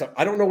 Whether that's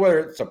I don't know whether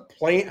it's a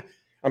plan.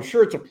 I'm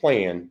sure it's a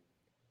plan,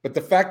 but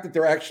the fact that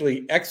they're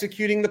actually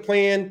executing the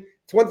plan,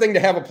 it's one thing to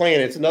have a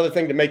plan. It's another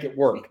thing to make it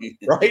work.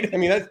 Right. I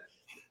mean,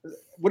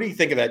 what do you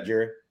think of that,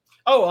 Jerry?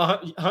 Oh,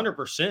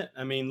 100%.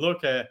 I mean,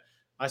 look,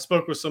 I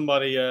spoke with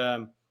somebody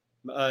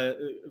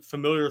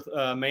familiar with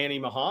Manny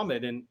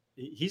Muhammad, and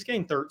he's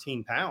gained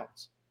 13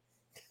 pounds.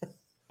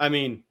 I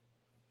mean,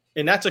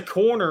 and that's a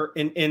corner.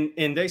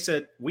 And they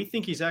said, we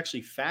think he's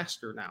actually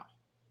faster now.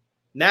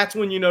 And that's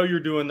when you know you're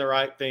doing the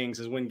right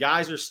things, is when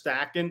guys are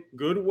stacking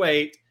good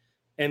weight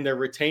and they're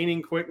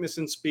retaining quickness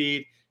and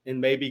speed and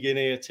maybe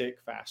getting a tick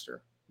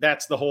faster.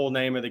 That's the whole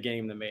name of the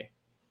game to me.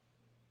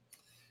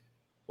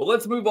 Well,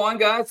 let's move on,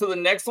 guys, to the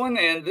next one.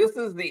 And this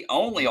is the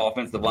only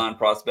offensive line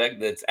prospect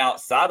that's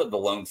outside of the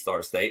Lone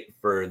Star State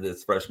for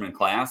this freshman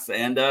class.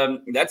 And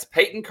that's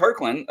Peyton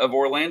Kirkland of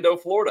Orlando,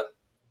 Florida.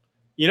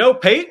 You know,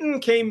 Peyton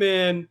came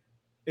in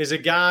as a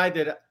guy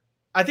that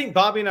I think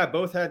Bobby and I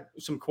both had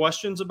some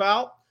questions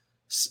about.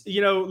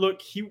 You know, look,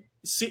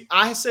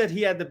 I said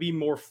he had to be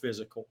more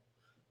physical.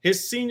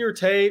 His senior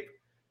tape,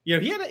 you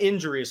know, he had an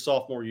injury his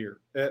sophomore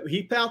year.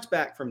 He bounced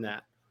back from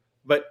that.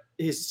 But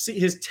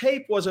his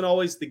tape wasn't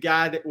always the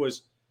guy that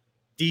was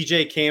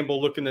DJ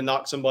Campbell looking to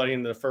knock somebody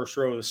into the first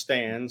row of the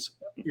stands.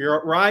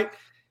 You're right.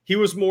 He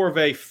was more of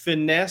a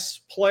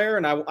finesse player,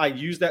 and I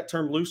use that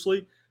term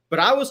loosely. But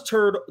I was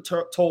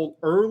told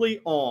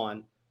early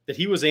on that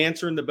he was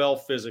answering the bell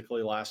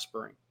physically last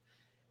spring.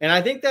 And I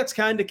think that's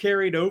kind of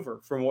carried over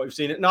from what we've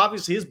seen. And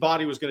obviously his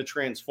body was going to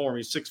transform.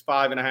 He's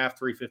 6'5.5",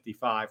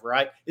 355,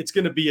 right? It's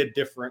going to be a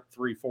different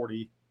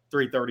 340,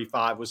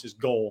 335 was his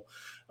goal.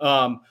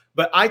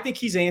 But I think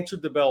he's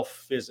answered the bell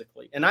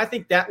physically. And I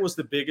think that was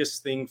the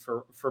biggest thing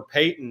for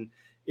Peyton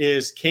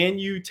is, can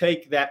you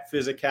take that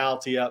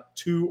physicality up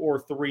 2 or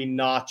 3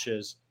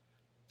 notches,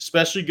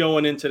 especially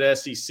going into the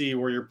SEC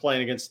where you're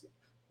playing against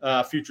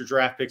future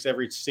draft picks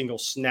every single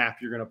snap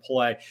you're going to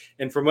play.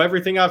 And from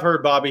everything I've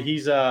heard, Bobby,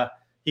 he's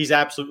he's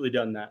absolutely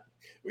done that.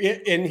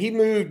 And he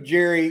moved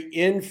Jerry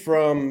in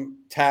from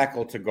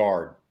tackle to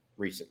guard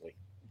recently.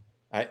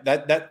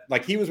 That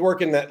like he was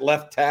working that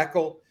left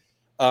tackle.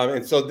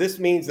 And so this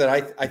means that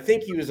I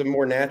think he was a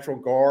more natural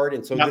guard.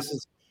 And so this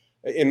is,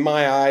 in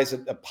my eyes,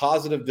 a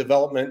positive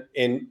development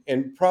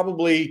and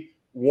probably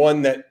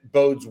one that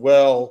bodes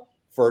well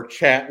for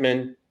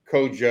Chapman,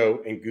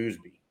 Kojo, and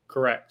Gooseby.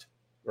 Correct.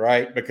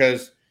 Right?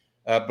 Because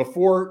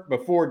before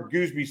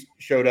Gooseby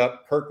showed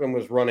up, Kirkland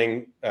was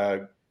running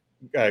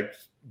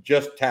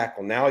just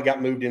tackle. Now he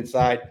got moved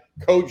inside.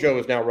 Kojo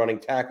is now running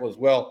tackle as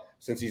well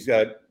since he's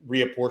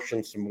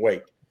reapportioned some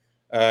weight.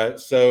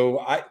 So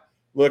I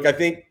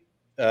think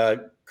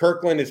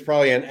Kirkland is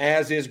probably an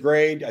as-is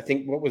grade. I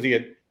think, what was he,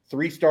 a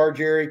 3-star,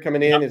 Jerry,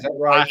 coming in? Yep. Is that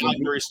right?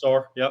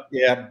 3-star. Yep.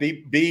 Yeah,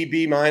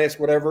 B minus,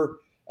 whatever.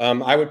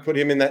 I would put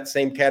him in that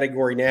same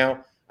category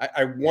now.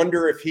 I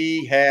wonder if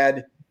he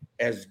had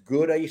as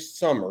good a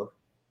summer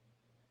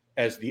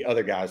as the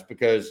other guys,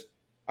 because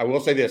I will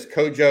say this: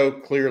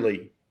 Kojo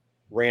clearly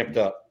ramped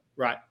up.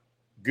 Right.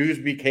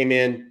 Gooseby came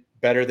in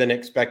better than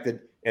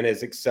expected and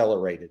has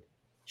accelerated.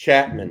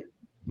 Chapman,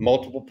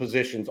 multiple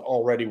positions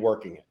already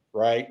working it,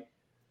 right?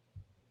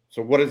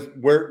 So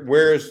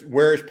where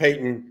is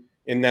Peyton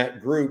in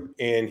that group?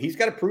 And he's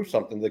got to prove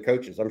something to the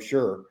coaches, I'm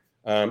sure.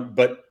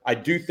 But I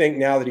do think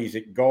now that he's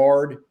at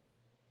guard,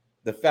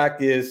 the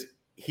fact is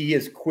he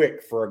is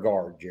quick for a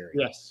guard, Jerry.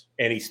 Yes.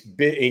 And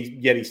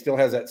yet he still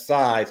has that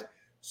size.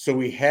 So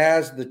he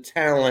has the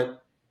talent.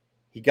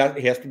 He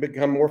has to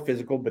become more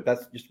physical, but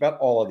that's just about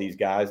all of these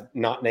guys,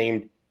 not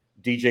named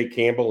DJ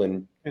Campbell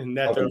and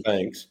other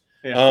things.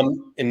 Yeah.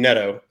 And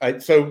Neto.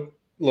 So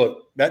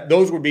look, that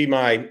would be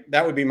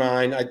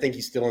mine. I think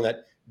he's still in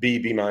that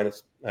B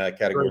minus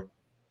category.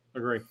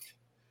 Agree.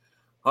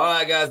 All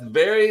right, guys.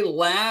 Very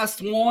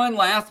last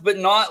but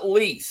not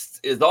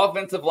least, is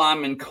offensive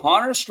lineman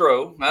Connor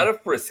Stroh out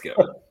of Frisco.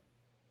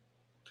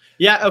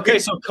 Yeah. Okay.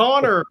 So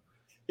Connor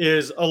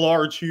is a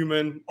large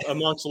human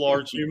amongst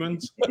large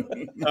humans.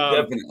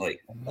 Definitely.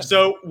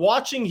 So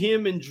watching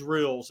him in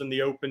drills in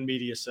the open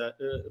media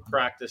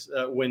practice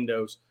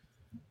windows,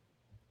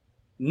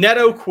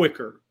 Neto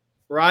quicker,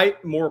 right?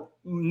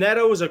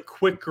 Neto is a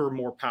quicker,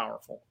 more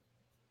powerful.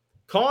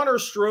 Connor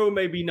Stroh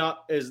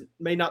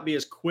may not be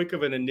as quick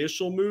of an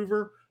initial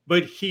mover,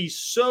 but he's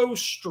so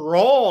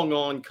strong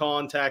on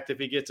contact. If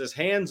he gets his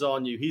hands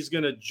on you, he's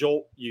going to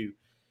jolt you.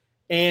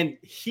 And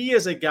he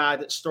is a guy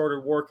that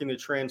started working to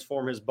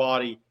transform his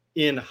body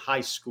in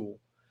high school.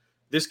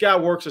 This guy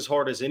works as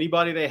hard as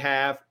anybody they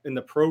have in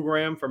the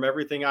program. From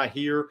everything I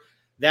hear,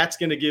 that's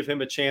going to give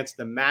him a chance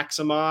to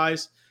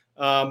maximize.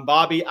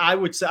 Bobby, I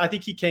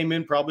think he came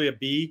in probably a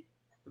B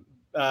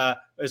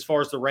as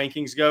far as the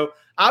rankings go.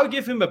 I would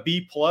give him a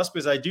B plus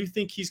because I do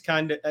think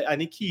I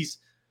think he's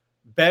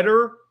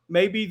better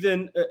maybe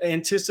than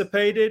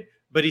anticipated,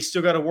 but he's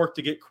still got to work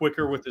to get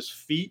quicker with his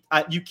feet.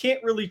 You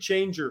can't really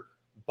change your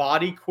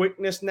body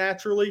quickness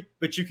naturally,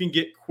 but you can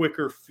get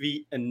quicker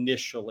feet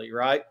initially,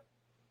 right?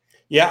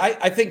 Yeah,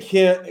 I think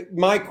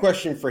my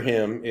question for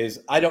him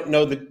is, I don't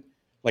know that,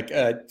 like,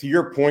 to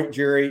your point,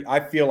 Jerry, I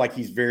feel like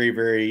he's very,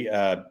 very,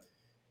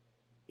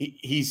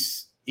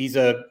 he's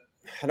a,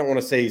 I don't want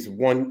to say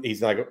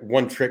he's like a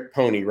one-trick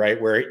pony,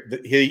 right? Where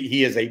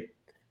he is a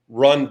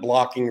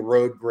run-blocking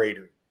road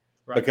grader,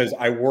 right? Because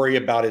I worry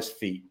about his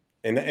feet.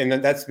 And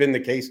that's been the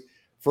case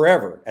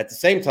forever. At the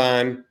same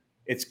time,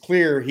 it's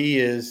clear he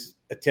is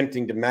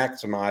attempting to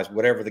maximize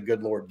whatever the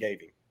good Lord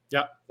gave him.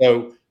 Yeah.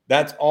 So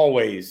that's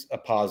always a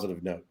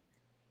positive note.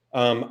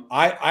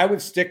 I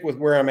would stick with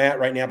where I'm at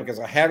right now because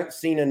I haven't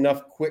seen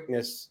enough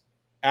quickness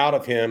out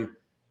of him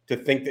to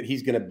think that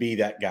he's going to be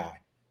that guy.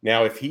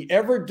 Now, if he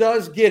ever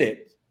does get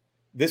it,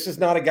 this is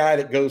not a guy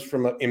that goes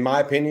from, in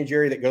my opinion,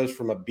 Jerry, that goes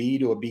from a B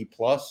to a B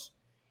plus.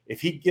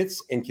 If he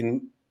gets and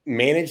can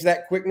manage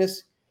that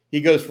quickness,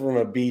 he goes from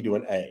a B to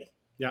an A.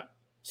 Yeah.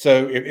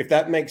 So if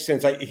that makes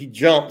sense, he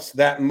jumps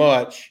that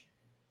much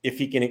if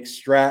he can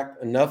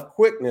extract enough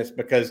quickness,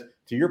 because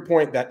to your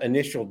point, that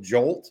initial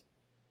jolt,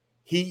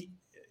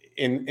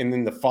 and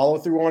then the follow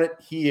through on it,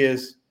 he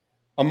is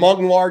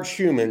among large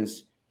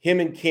humans.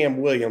 Him and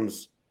Cam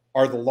Williams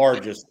are the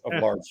largest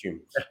of large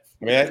humans.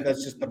 I mean,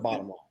 that's just the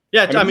bottom line.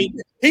 Yeah, I mean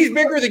he's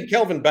bigger than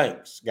Kelvin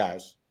Banks,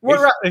 guys.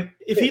 We're right.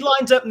 If he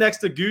lines up next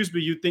to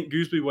Gooseby, you'd think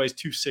Gooseby weighs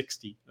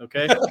 260.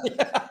 Okay.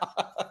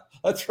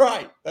 That's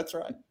right. That's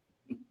right.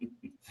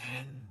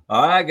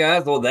 All right,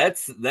 guys. Well,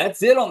 that's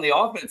it on the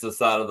offensive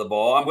side of the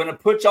ball. I'm going to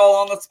put y'all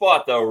on the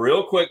spot, though,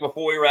 real quick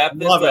before we wrap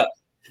this up.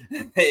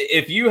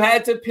 If you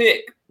had to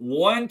pick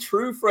one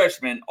true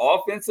freshman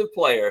offensive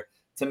player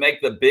to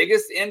make the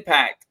biggest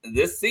impact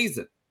this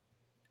season,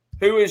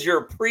 who is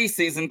your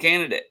preseason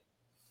candidate?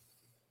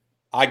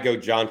 I'd go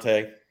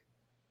Jonte.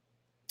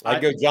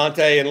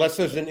 Unless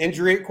there's an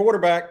injury at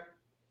quarterback.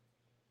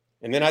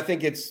 And then I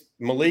think it's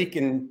Malik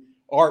and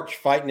Arch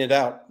fighting it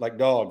out like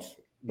dogs.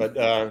 But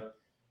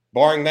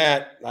barring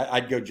that,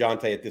 I'd go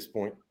Jonte at this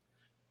point.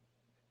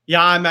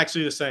 Yeah, I'm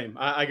actually the same.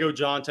 I go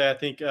Jonte. I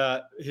think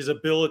his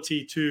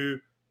ability to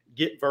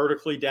get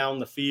vertically down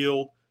the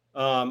field,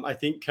 I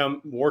think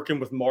working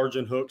with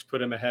Margin Hooks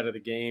put him ahead of the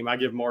game. I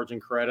give Margin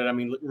credit. I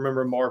mean,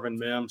 remember Marvin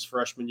Mims,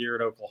 freshman year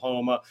at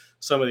Oklahoma,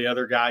 some of the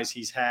other guys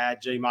he's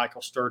had, J.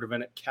 Michael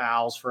Sturdivant at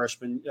Cal's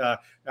freshman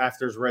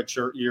after his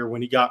redshirt year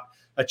when he got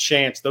a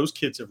chance. Those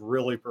kids have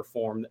really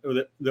performed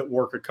that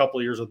work a couple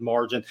of years with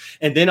Margin.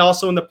 And then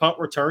also in the punt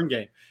return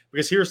game,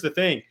 because here's the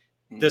thing.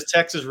 Does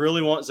Texas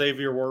really want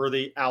Xavier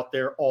Worthy out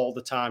there all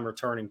the time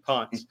returning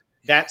punts?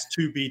 That's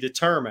to be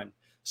determined.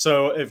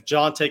 So if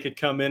Jonte could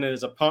come in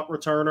as a punt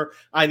returner,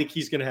 I think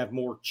he's going to have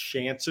more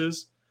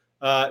chances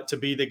to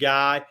be the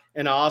guy.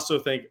 And I also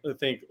think,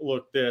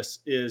 look, this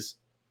is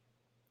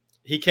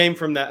he came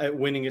from that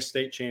winning a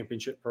state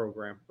championship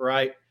program,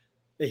 right?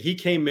 He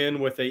came in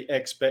with a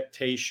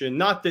expectation,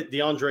 not that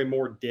DeAndre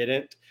Moore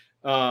didn't,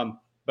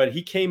 but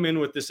he came in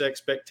with this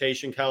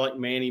expectation, kind of like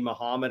Manny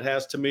Muhammad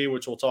has to me,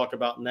 which we'll talk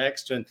about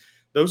next. And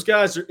those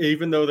guys,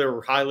 even though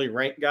they're highly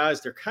ranked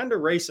guys, they're kind of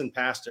racing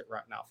past it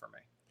right now for me.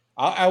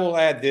 I will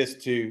add this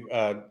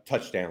to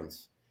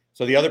touchdowns.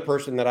 So the other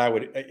person that I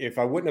would, if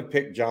I wouldn't have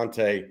picked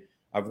Jonte,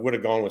 I would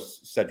have gone with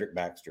Cedric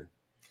Baxter,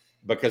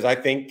 because I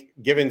think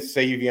given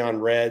Savion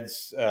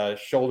Red's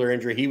shoulder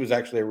injury, he was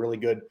actually a really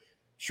good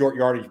short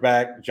yardage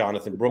back.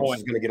 Jonathan Brooks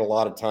is going to get a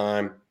lot of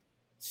time.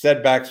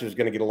 Ced Baxter is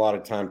going to get a lot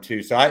of time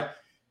too. So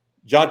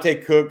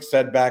Jonte Cook,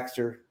 Ced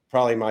Baxter,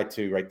 probably my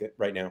two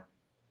right now.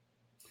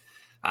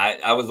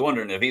 I was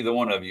wondering if either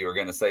one of you are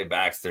going to say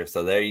Baxter.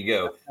 So there you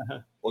go.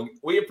 Well,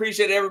 we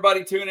appreciate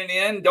everybody tuning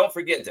in. Don't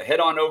forget to head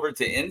on over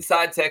to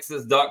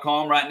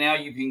InsideTexas.com right now.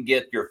 You can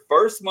get your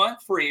first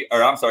month free,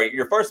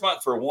 your first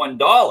month for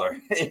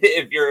 $1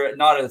 if you're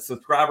not a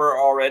subscriber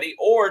already,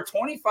 or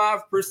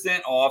 25%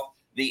 off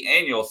the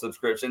annual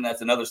subscription. That's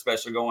another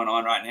special going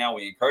on right now.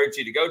 We encourage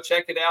you to go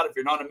check it out if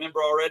you're not a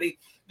member already.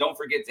 Don't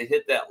forget to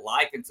hit that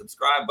like and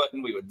subscribe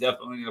button. We would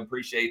definitely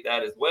appreciate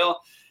that as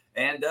well.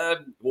 And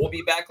we'll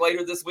be back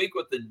later this week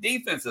with the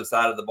defensive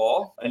side of the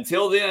ball.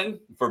 Until then,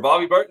 for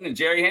Bobby Burton and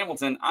Jerry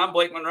Hamilton, I'm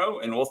Blake Monroe,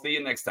 and we'll see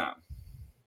you next time.